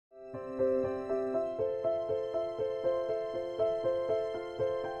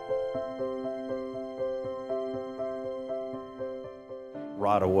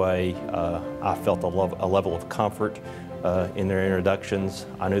Right away, I felt a level of comfort in their introductions.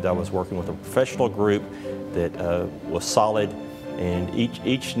 I knew that I was working with a professional group that was solid, and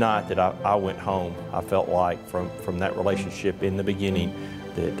each night that I went home, I felt like from that relationship in the beginning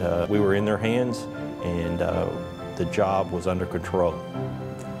that we were in their hands and the job was under control.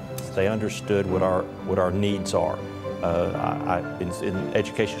 They understood what our needs are. In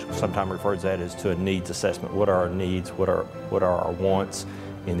education, sometimes refers to that as to a needs assessment. What are our needs? What are our wants?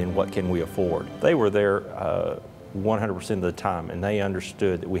 And then what can we afford? They were there 100% of the time, and they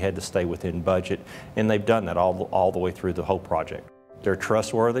understood that we had to stay within budget, and they've done that all the way through the whole project. They're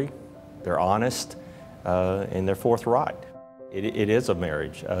trustworthy, they're honest, and they're forthright. It is a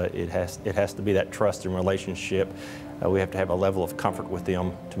marriage. It has to be that trust and relationship. We have to have a level of comfort with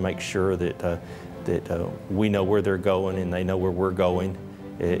them to make sure that we know where they're going and they know where we're going.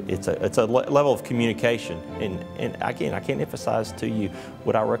 It's a level of communication, and again, I can't emphasize to you,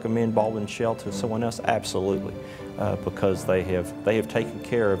 would I recommend Baldwin Shell to someone else? Absolutely, because they have taken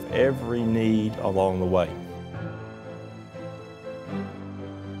care of every need along the way.